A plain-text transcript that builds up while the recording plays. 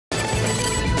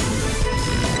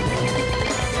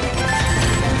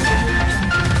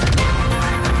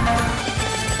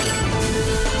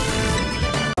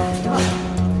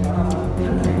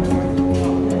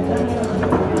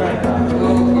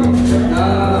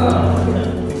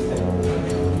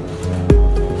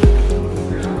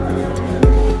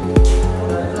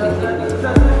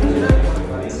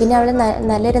അവൾ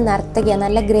നല്ലൊരു നർത്തകിയാണ്,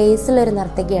 നല്ല ഗ്രേസുള്ളൊരു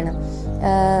നർത്തകിയാണ്.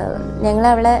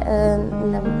 ഞങ്ങളവളെ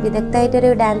വിദഗ്ധമായിട്ടൊരു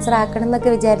ഡാൻസർ ആക്കണം എന്നൊക്കെ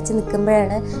വിചാരിച്ച്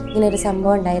നിൽക്കുമ്പോഴാണ് ഇങ്ങനൊരു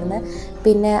സംഭവം ഉണ്ടായിരുന്നത്.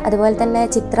 പിന്നെ അതുപോലെ തന്നെ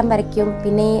ചിത്രം വരയ്ക്കും.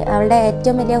 പിന്നെ അവളുടെ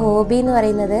ഏറ്റവും വലിയ ഹോബി എന്ന്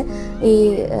പറയുന്നത് ഈ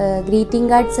ഗ്രീറ്റിംഗ്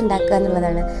കാർഡ്സ് ഉണ്ടാക്കുക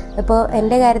എന്നുള്ളതാണ്. അപ്പോൾ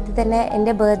എൻ്റെ കാര്യത്തിൽ തന്നെ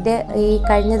എൻ്റെ ബർത്ത്ഡേ ഈ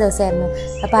കഴിഞ്ഞ ദിവസമായിരുന്നു.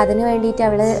 അപ്പോൾ അതിന് വേണ്ടിയിട്ട്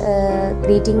അവൾ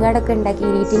ഗ്രീറ്റിംഗ് കാർഡൊക്കെ ഉണ്ടാക്കി.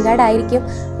 ഗ്രീറ്റിംഗ് കാർഡ് ആയിരിക്കും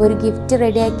ഒരു ഗിഫ്റ്റ്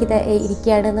റെഡിയാക്കി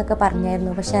ഇരിക്കുകയാണ് എന്നൊക്കെ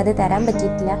പറഞ്ഞായിരുന്നു. പക്ഷെ അത് തരാൻ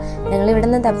പറ്റിയിട്ടില്ല. ഞങ്ങളിവിടെ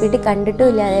നിന്ന് തപ്പിയിട്ട്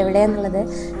കണ്ടിട്ടുമില്ല അത് എവിടെയാണെന്നുള്ളത്.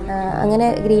 അങ്ങനെ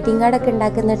ഗ്രീറ്റിംഗ് കാർഡൊക്കെ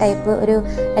ഉണ്ടാക്കുന്ന ടൈപ്പ് ഒരു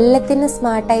എല്ലാത്തിനും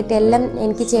സ്മാർട്ടായിട്ട് എല്ലാം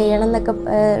എനിക്ക് ചെയ്യണം എന്നൊക്കെ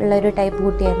ഉള്ളൊരു ടൈപ്പ്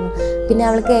കുട്ടിയായിരുന്നു. പിന്നെ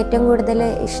അവൾക്ക് ഏറ്റവും കൂടുതൽ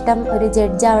ഇഷ്ടം ഒരു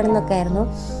ജഡ്ജ് ആവണം എന്നൊക്കെ ആയിരുന്നു.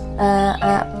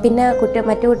 പിന്നെ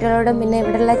മറ്റു കുട്ടികളോടും പിന്നെ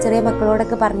ഇവിടെയുള്ള ചെറിയ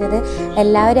മക്കളോടൊക്കെ പറഞ്ഞത്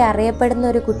എല്ലാവരും അറിയപ്പെടുന്ന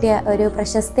ഒരു ഒരു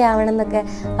പ്രശസ്തി ആവണം എന്നൊക്കെ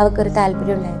അവൾക്കൊരു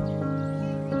താല്പര്യം ഉണ്ടായിരുന്നു.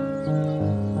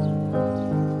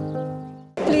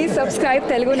 Please subscribe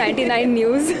Telugu 99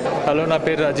 News. Hello, na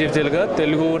peru Rajiv Telugu.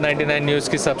 Telugu 99 News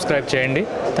ki subscribe cheyandi.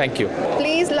 Thank you.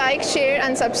 Please like, share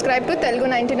and subscribe to Telugu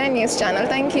 99 News channel.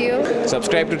 Thank you.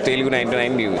 Subscribe to Telugu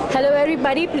 99 News. Hello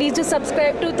everybody, please do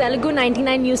subscribe to Telugu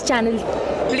 99 News channel.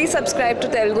 Please subscribe to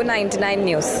Telugu 99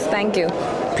 News. Thank you.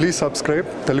 Please subscribe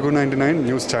Telugu 99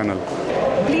 News channel.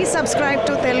 Please subscribe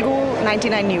to Telugu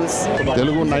 99 News.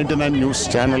 Telugu 99 News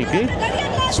channel ki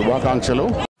శుభాకాంక్షలు.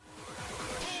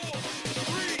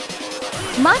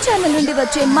 మా channel నుండి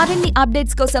వచ్చే మరిన్ని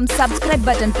updates కోసం subscribe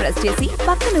button press చేసి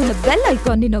పక్కన ఉన్న bell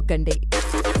ఐకాన్ని నొక్కండి.